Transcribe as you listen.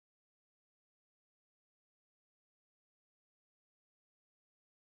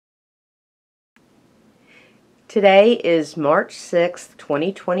Today is March 6th,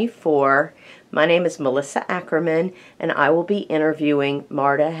 2024. My name is Melissa Ackerman, and I will be interviewing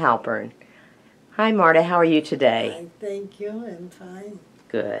Marta Halpern. Hi, Marta. How are you today? Fine, thank you. I'm fine.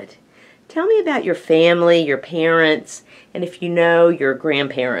 Good. Tell me about your family, your parents, and if you know your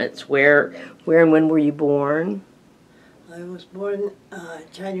grandparents. Where and when were you born? I was born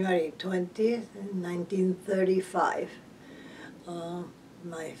January 20th, 1935.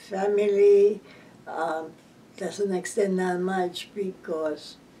 My family doesn't extend that much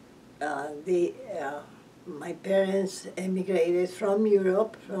because my parents emigrated from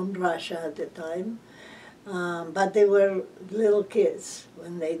Europe, from Russia at the time, but they were little kids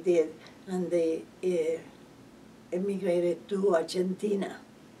when they did, and they emigrated to Argentina.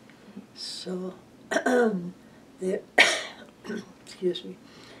 So they excuse me.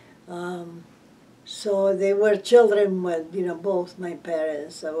 So they were children when, both my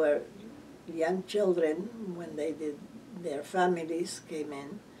parents were young children when they did, their families came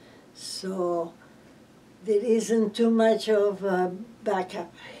in. So there isn't too much of a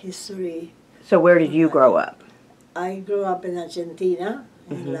backup history. So where did you grow up? I grew up in Argentina,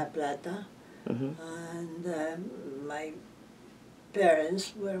 in Mm-hmm. La Plata, Mm-hmm. and my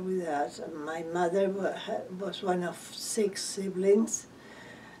parents were with us. My mother was one of 6 siblings,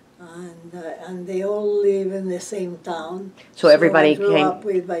 and they all live in the same town. So everybody I grew came. up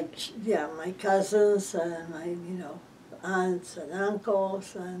with my cousins and my aunts and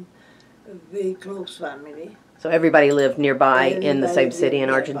uncles and a very close family. So everybody lived nearby in the same Everybody city in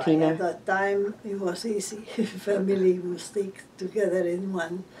lived Argentina? nearby. At that time, it was easy. Family would stick together in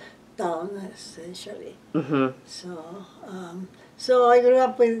one town, essentially. Mm-hmm. So I grew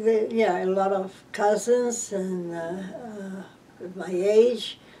up with a lot of cousins and my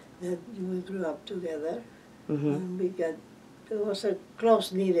age that we grew up together. Mm-hmm. And it was a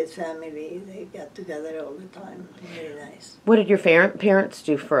close-knitted family. They got together all the time. Very nice. What did your parents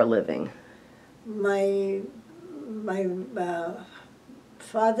do for a living? My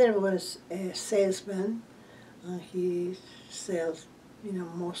father was a salesman. He sells,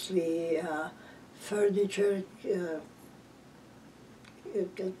 mostly furniture,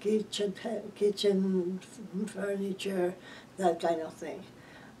 kitchen furniture, that kind of thing.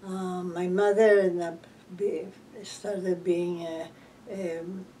 My mother started being a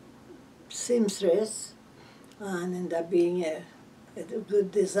seamstress and ended up being a good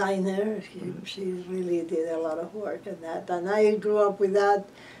designer. She really did a lot of work on that. And I grew up with that,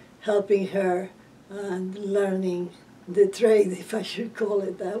 helping her and learning the trade, if I should call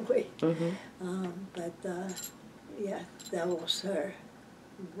it that way. Mm-hmm. That was her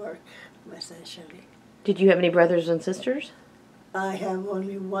work, essentially. Did you have any brothers and sisters? I have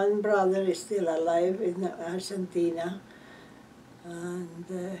only one brother still alive in Argentina, and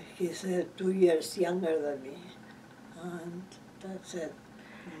he's 2 years younger than me, and that's it.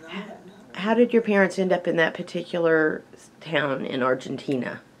 How did your parents end up in that particular town in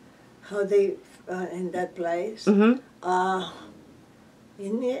Argentina? How they, in that place? Mm-hmm.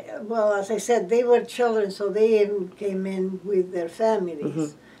 Well, as I said, they were children, so they came in with their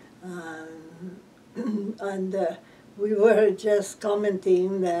families. Mm-hmm. And we were just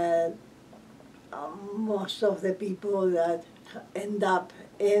commenting that most of the people that end up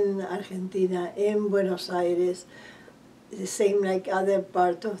in Argentina, in Buenos Aires, the same like other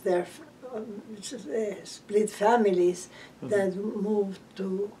part of their split families that moved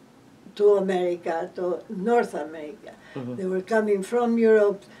to America, to North America. Mm-hmm. They were coming from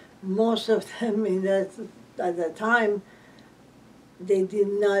Europe. Most of them at the time, they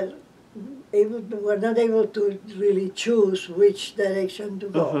were not able to really choose which direction to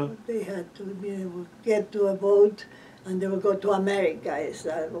go. Mm-hmm. They had to be able to get to a boat, and they would go to America.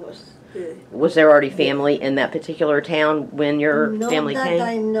 Was there already family in that particular town when your family came? Not that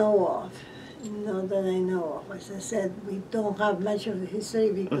I know of. Not that I know of. As I said, we don't have much of the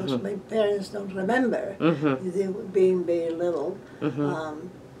history because my parents don't remember. They were being very little, and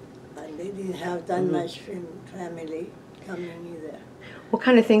they didn't have that much family coming either. What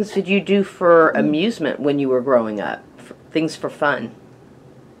kind of things did you do for amusement when you were growing up? Things for fun?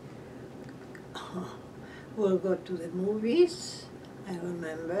 We'll go to the movies, I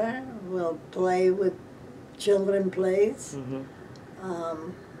remember. We'll play with children plays.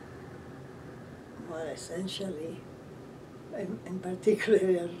 Well, essentially, in particular,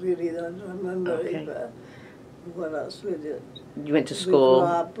 I really don't remember what else we did. You went to school?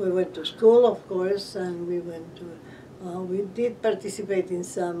 We went to school, of course, and we went to, we did participate in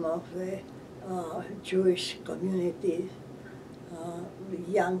some of the Jewish community,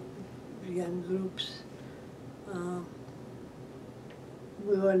 young groups.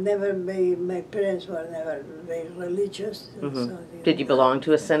 we were never very, my parents were never very religious. And Mm-hmm. so Did you belong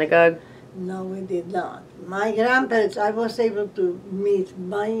to a synagogue? No, we did not. My grandparents, I was able to meet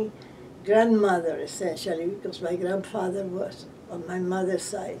my grandmother essentially because my grandfather was on my mother's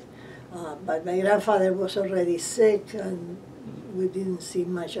side. But my grandfather was already sick and we didn't see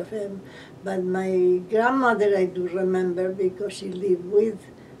much of him. But my grandmother I do remember because she lived with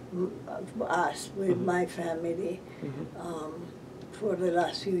us, with Mm-hmm. my family, for the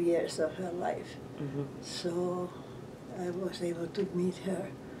last few years of her life. Mm-hmm. So I was able to meet her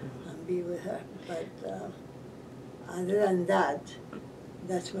and be with her. But other than that,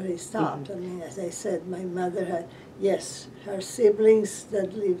 that's where it stopped. I mean, as I said, my mother had, yes, her siblings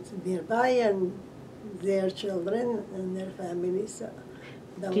that lived nearby and their children and their families.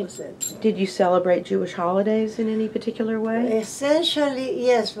 That was it. Did you celebrate Jewish holidays in any particular way? Essentially,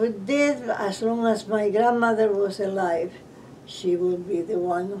 yes, we did. As long as my grandmother was alive, she would be the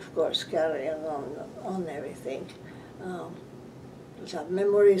one, of course, carrying on everything. Some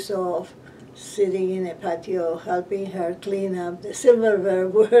memories of sitting in a patio helping her clean up the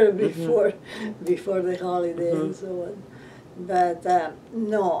silverware before the holiday and so on. But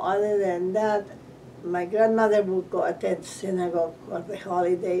no, other than that, my grandmother would go attend synagogue for the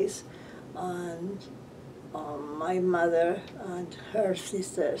holidays, and my mother and her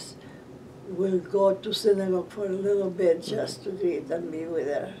sisters will go to synagogue for a little bit just to greet and be with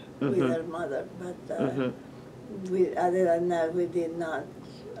her mother. But other than that, we did not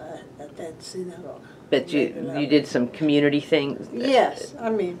attend synagogue. But you did some community things? Yes,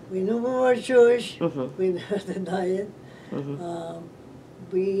 I mean, we knew we were Jewish. We never denied it.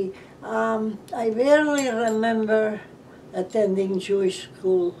 I barely remember attending Jewish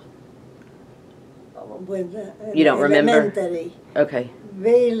school when You don't remember? elementary. Okay.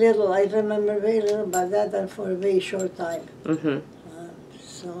 Very little. I remember very little about that, and for a very short time.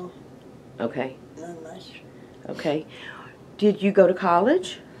 So Okay. not much. Okay. Did you go to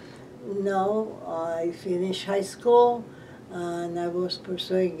college? No, I finished high school, and I was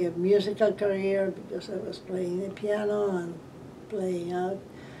pursuing a musical career because I was playing the piano and playing out.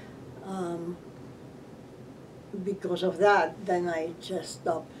 Because of that, then I just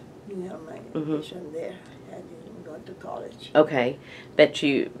stopped, my education there. I didn't go to college. Okay.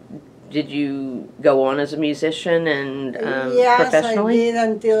 Did you go on as a musician and Yes, professionally? I did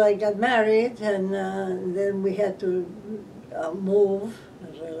until I got married, and then we had to move,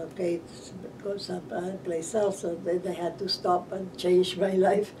 relocate, because I play salsa. Then I had to stop and change my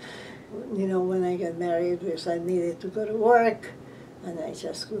life. When I got married, because I needed to go to work, and I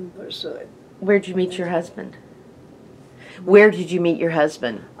just couldn't pursue it. Where'd you meet your husband? Where did you meet your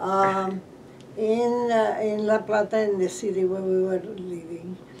husband? In La Plata, in the city where we were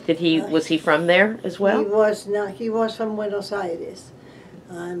living. Was he from there as well? He was from Buenos Aires,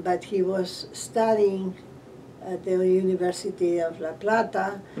 but he was studying at the University of La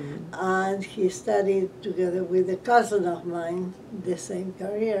Plata, and he studied together with a cousin of mine the same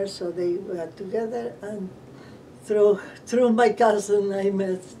career, so they got together, and through my cousin I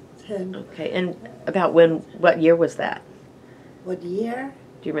met him. Okay, and what year was that? What year?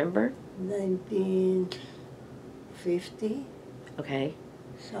 Do you remember? 1950. Okay.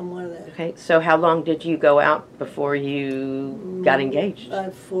 Somewhere there. Okay, so how long did you go out before you got engaged?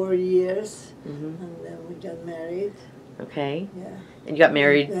 4 years, and then we got married. Okay. Yeah. And you got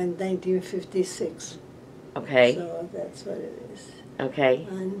married? In 1956. Okay. So that's what it is. Okay.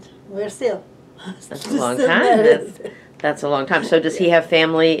 And we're still. That's a long time. That's a long time. So does he have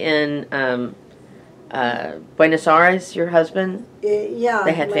family in Buenos Aires, your husband? Yeah.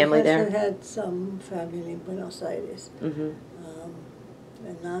 They had family there? My husband had some family in Buenos Aires.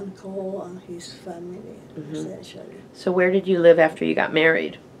 An uncle and his family, essentially. So where did you live after you got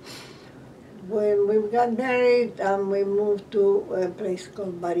married? When we got married, we moved to a place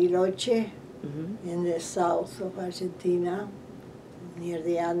called Bariloche in the south of Argentina, near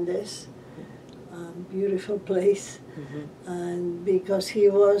the Andes. Beautiful place. And because he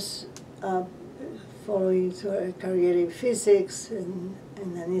was following a career in physics in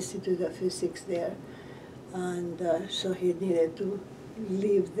an institute of physics there, and so he needed to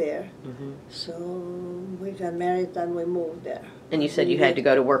live there. So we got married and we moved there. And you said you had to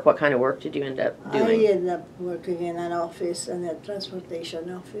go to work. What kind of work did you end up doing? I ended up working in an office, in a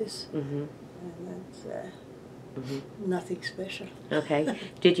transportation office. And that's nothing special. Okay.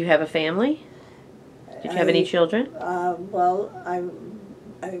 Did you have a family? Did you have any children? Well, I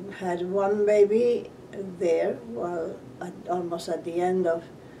had one baby there, almost at the end of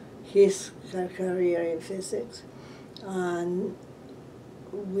his career in physics. And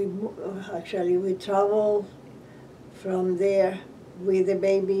we traveled from there with the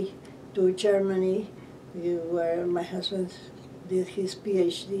baby to Germany, where my husband did his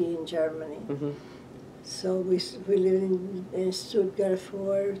PhD in Germany. Mm-hmm. So we lived in Stuttgart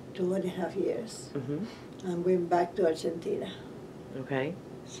for 2.5 years, Mm-hmm. and went back to Argentina. Okay.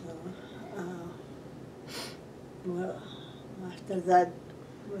 So, well, after that,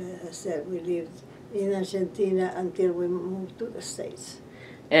 as I said, we lived in Argentina until we moved to the States.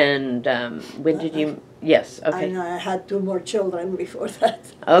 And when did you? Yes. Okay. And I had 2 more children before that.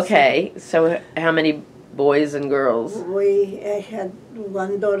 Okay. So how many boys and girls? I had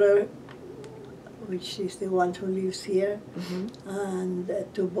 1 daughter, which is the one who lives here, Mm-hmm. and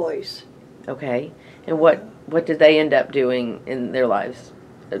 2 boys. Okay. And what did they end up doing in their lives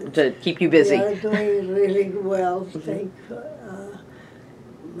to keep you busy? They are doing really well. Mm-hmm.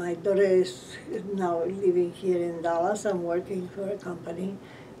 My daughter is now living here in Dallas. I'm working for a company,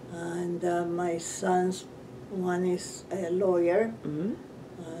 and my sons, one is a lawyer, Mm-hmm.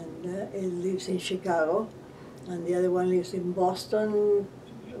 and he lives in Chicago, and the other one lives in Boston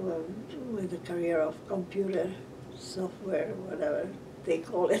with a career of computer software, whatever they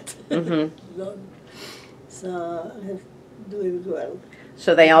call it. Mm-hmm. So doing well.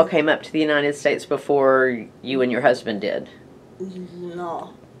 So they all came up to the United States before you and your husband did?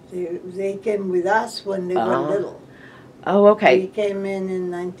 No, they came with us when they were little. Oh, We okay. came in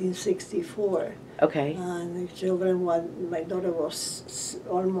 1964. Okay. And the children, my daughter was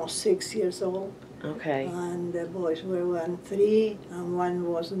almost 6 years old, Okay. and the boys were 1, 3, and one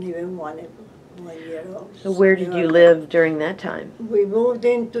wasn't even 1 year old. So where did you live during that time? We moved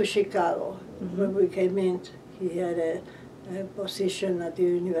into Chicago. Mm-hmm. When we came in, he had a position at the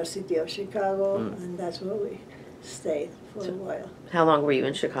University of Chicago, and that's where we stayed for a while. How long were you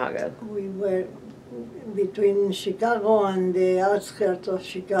in Chicago? We were between Chicago and the outskirts of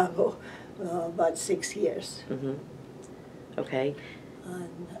Chicago about 6 years. Mm-hmm. Okay.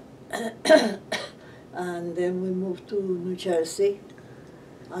 And, and then we moved to New Jersey.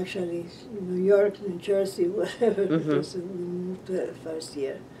 Actually, New York, New Jersey, whatever, because we moved the first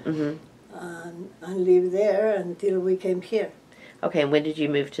year. Mm-hmm. And lived there until we came here. Okay, and when did you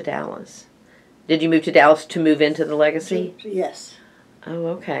move to Dallas? Did you move to Dallas to move into the Legacy? Yes. Oh,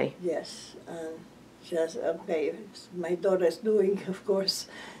 okay. Yes. And just, okay, my daughter's doing, of course,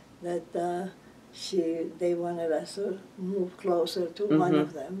 that they wanted us to move closer to one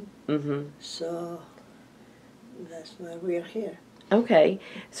of them. Mm-hmm. So that's why we're here. Okay,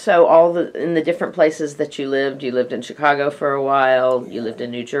 so in the different places that you lived in Chicago for a while, you lived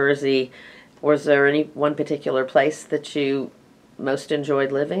in New Jersey. Was there any one particular place that you most enjoyed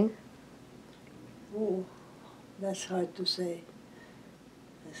living? Oh, that's hard to say.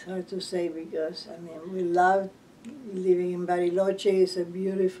 It's hard to say because, I mean, we loved living in Bariloche. It's a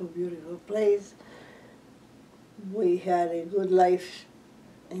beautiful, beautiful place. We had a good life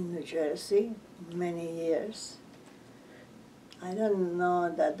in New Jersey, many years. I don't know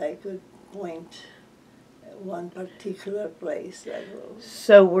that I could point at one particular place that was.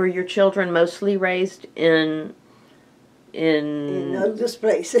 So were your children mostly raised in all those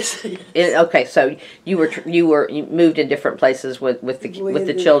places? Okay, so you moved in different places with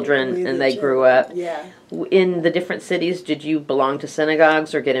the children, and they grew up. Yeah. In the different cities, did you belong to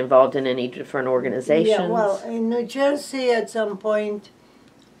synagogues or get involved in any different organizations? Yeah, well, in New Jersey at some point,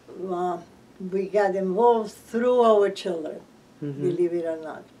 we got involved through our children. Mm-hmm. Believe it or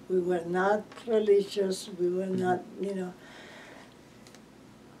not. We were not religious, we were not,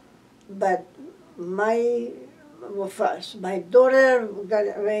 but first, my daughter got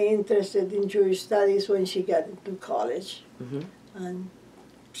very interested in Jewish studies when she got into college. Mm-hmm. And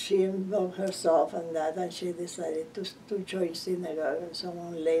she involved herself in that, and she decided to join synagogue and so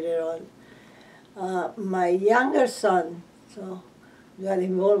on later on. My younger son got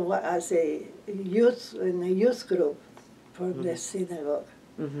involved as a in a youth group for the synagogue.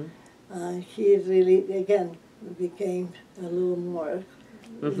 Mm-hmm. He really, again, became a little more,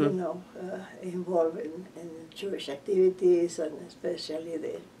 involved in Jewish activities, and especially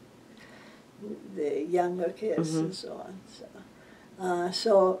the younger kids and so on.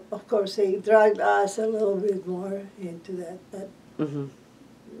 So, of course, they dragged us a little bit more into that. But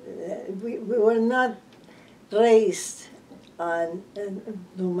we were not raised and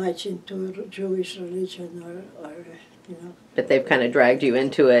too much into Jewish religion or. But they've kind of dragged you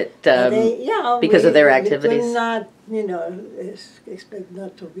into it because of their activities. We could not, expect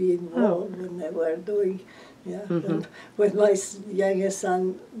not to be involved when they were doing. When my youngest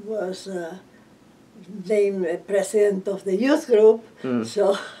son was named president of the youth group,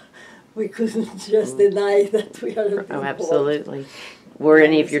 so we couldn't just deny that we are involved. Oh, absolutely. Were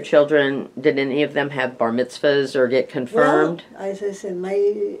any of your children, did any of them have bar mitzvahs or get confirmed? Well, as I said,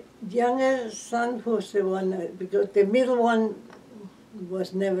 my younger son was the one, because the middle one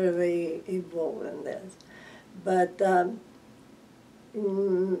was never very involved in that. But,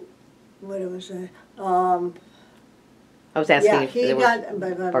 what was I? I was asking Yeah, if he there got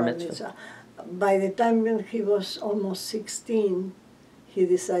was bar mitzvah. By the time when he was almost 16, he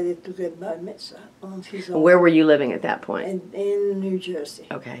decided to get bar mitzvah on his own. Where were you living at that point? In New Jersey.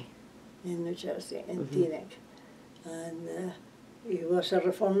 Okay. In New Jersey, in Teaneck. And it was a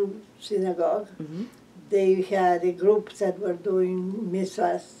Reform synagogue. They had a group that were doing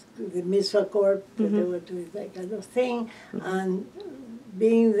mitzvahs, the mitzvah corps, that they were doing that kind of thing. And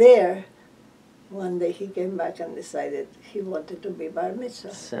being there, one day he came back and decided he wanted to be bar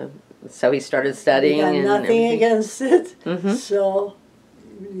mitzvah. So he started studying. We had and nothing everything. against it. So,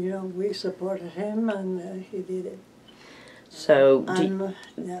 we supported him, and he did it. So,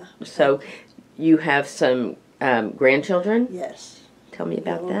 so you have some grandchildren? Yes. Tell me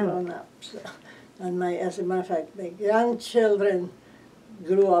about All them. grown up. So, and as a matter of fact, the grandchildren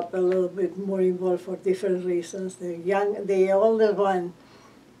grew up a little bit more involved for different reasons. The older one,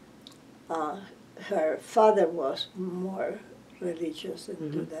 her father was more religious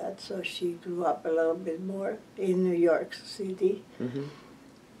into that, so she grew up a little bit more in New York City.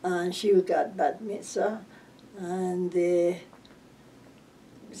 And she got bat mitzvah, and the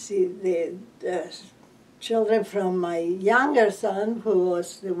children from my younger son, who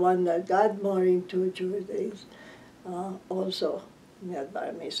was the one that got more into Judaism, also got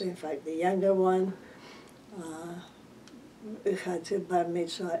bar mitzvah. In fact, the younger one had a bar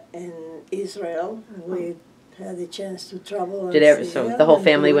mitzvah in Israel. We had a chance to travel. And see So them the whole and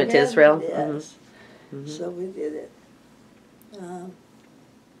family do went to it. Israel? Yes. So we did it.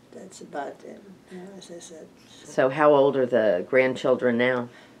 That's about it, as I said. So how old are the grandchildren now?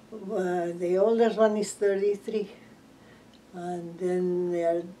 The oldest one is 33, and then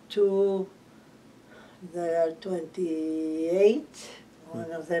there are two that are 28.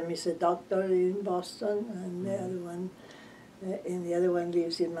 One of them is a doctor in Boston, and the other one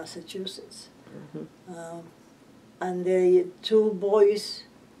lives in Massachusetts. And the two boys,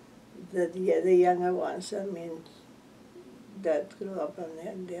 the younger ones, I mean, that grew up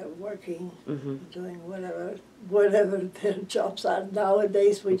and they're working, doing whatever their jobs are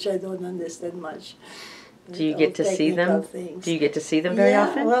nowadays, which I don't understand much. Do you get to see them? Things. Do you get to see them very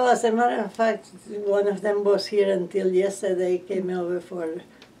often? Well, as a matter of fact, one of them was here until yesterday, came over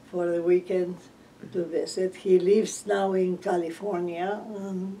for the weekend to visit. He lives now in California.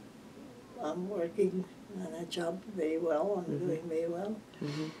 I'm working on a job very well. I'm doing very well.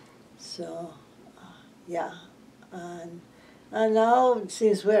 So, yeah. And now,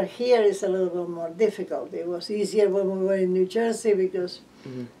 since we're here, it's a little bit more difficult. It was easier when we were in New Jersey because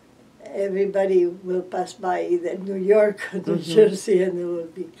everybody will pass by either New York or New Jersey, and it will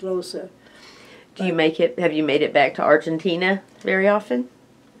be closer. Do you make it? Have you made it back to Argentina very often?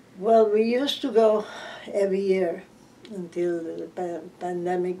 Well, we used to go every year until the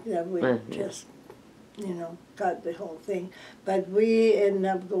pandemic that we just, cut the whole thing. But we ended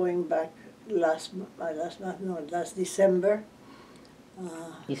up going back last December.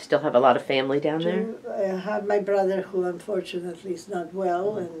 You still have a lot of family down there? I have my brother who unfortunately is not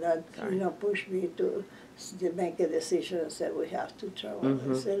well, and that pushed me to make a decision and said we have to travel.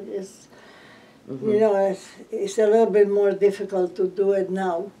 It's a little bit more difficult to do it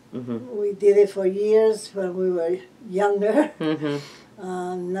now. We did it for years when we were younger.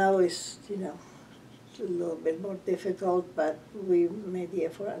 Now it's a little bit more difficult, but we made the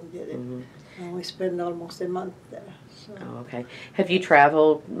effort and did it. And we spent almost a month there. So. Oh, okay. Have you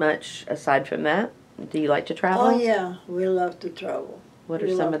traveled much aside from that? Do you like to travel? Oh, yeah. We love to travel. What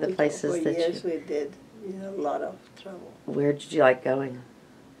are some of the places that Yes, we did. A lot of travel. Where did you like going?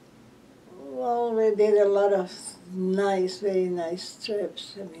 Well, we did a lot of very nice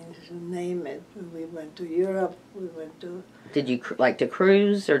trips. I mean, you name it. We went to Europe. We went to... Did you like to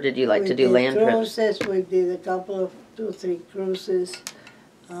cruise, or did you like to do land cruises. trips? We did a couple of 2-3 cruises.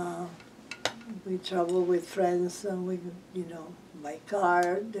 We travel with friends, and we, by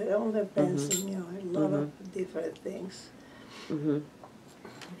car. It all depends on, a lot of different things.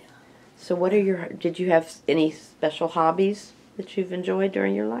 So did you have any special hobbies that you've enjoyed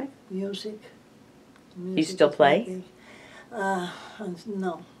during your life? Music. You still play? No.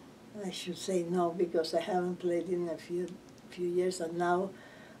 I should say no, because I haven't played in a few years, and now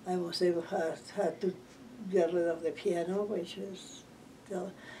I was able had to get rid of the piano, which is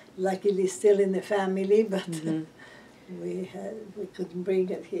still, luckily still in the family, but we couldn't bring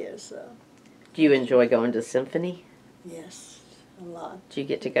it here. So. Do you enjoy going to symphony? Yes, a lot. Do you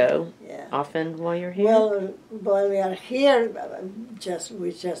get to go Yeah. often while you're here? Well, while we are here,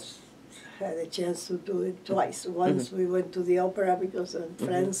 we just had a chance to do it twice. Once we went to the opera because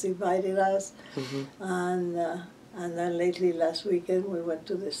friends invited us, and then lately last weekend we went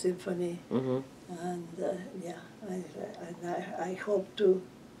to the symphony. And yeah, I hope to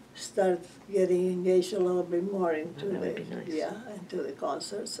start getting engaged a little bit more into that would be nice. into the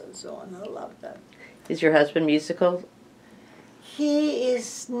concerts and so on. I love that. Is your husband musical? He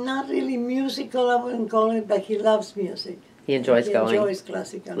is not really musical, I wouldn't call it, but he loves music. He enjoys He going, enjoys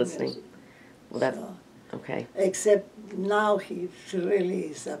classical listening. music. Well, that's So, okay. except now he really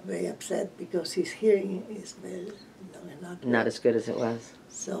is very upset because his hearing is very not Not good. as good as it was.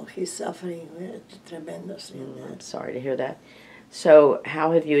 So he's suffering tremendously. in I'm that. sorry to hear that. So,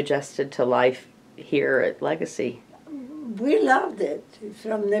 how have you adjusted to life here at Legacy? We loved it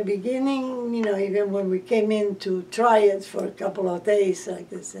from the beginning. You know, even when we came in to try it for a couple of days,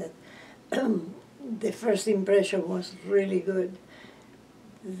 like I said, the first impression was really good.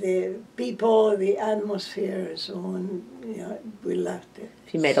 The people, the atmosphere, and so on. You know, we loved it.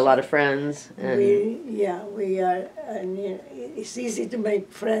 You made a lot of friends, and We are, and it's easy to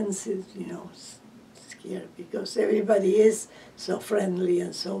make friends. You know, here because everybody is so friendly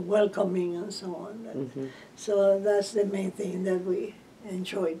and so welcoming and so on. So that's the main thing that we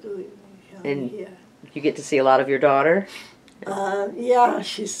enjoy doing And here. you get to see a lot of your daughter. Yeah,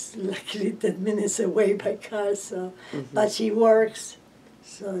 she's luckily 10 minutes away by car, so but she works,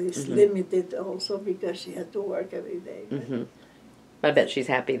 so it's limited also because she had to work every day. I bet she's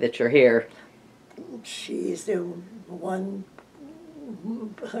happy that you're here. She is the one,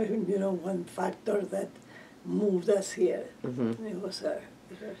 you know, one factor that moved us here. It was her.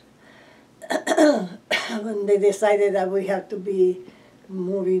 When they decided that we had to be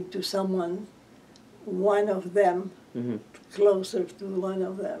moving to someone, one of them, closer to one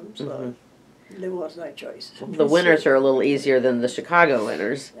of them, so there was no choice. The winters are a little easier than the Chicago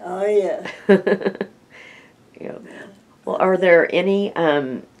winters. Oh, yeah. Yeah. Well, are there any,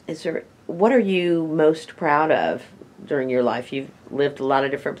 what are you most proud of during your life? You've lived a lot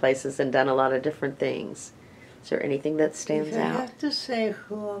of different places and done a lot of different things. Is there anything that stands If I out? have to say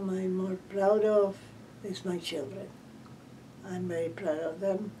who am I more proud of, it's my children. I'm very proud of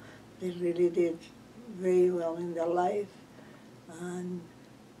them. They really did very well in their life, and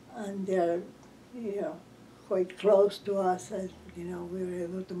they're, you know, quite close to us, and you know, we were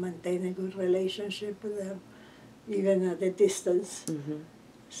able to maintain a good relationship with them, even at a distance.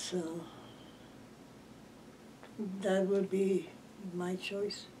 So that would be my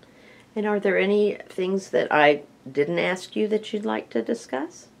choice. And are there any things that I didn't ask you that you'd like to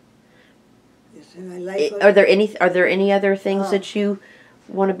discuss? Yes, and I like Are there any other things that you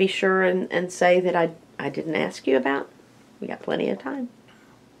want to be sure and say that I didn't ask you about? We got plenty of time.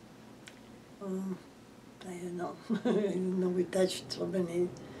 I don't know. I don't know. We touched so many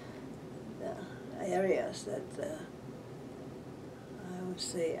areas that I would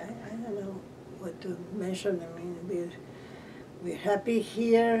say I don't know what to mention. I mean, we're happy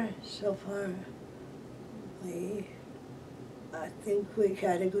here so far. I think we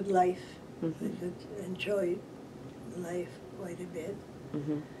had a good life. We could enjoy life quite a bit.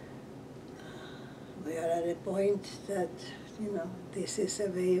 We are at a point that, you know, this is a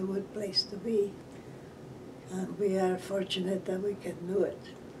very good place to be. And we are fortunate that we can do it.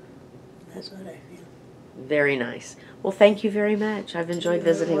 That's what I feel. Very nice. Well, thank you very much. I've enjoyed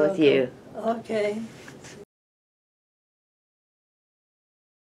visiting with you. Okay.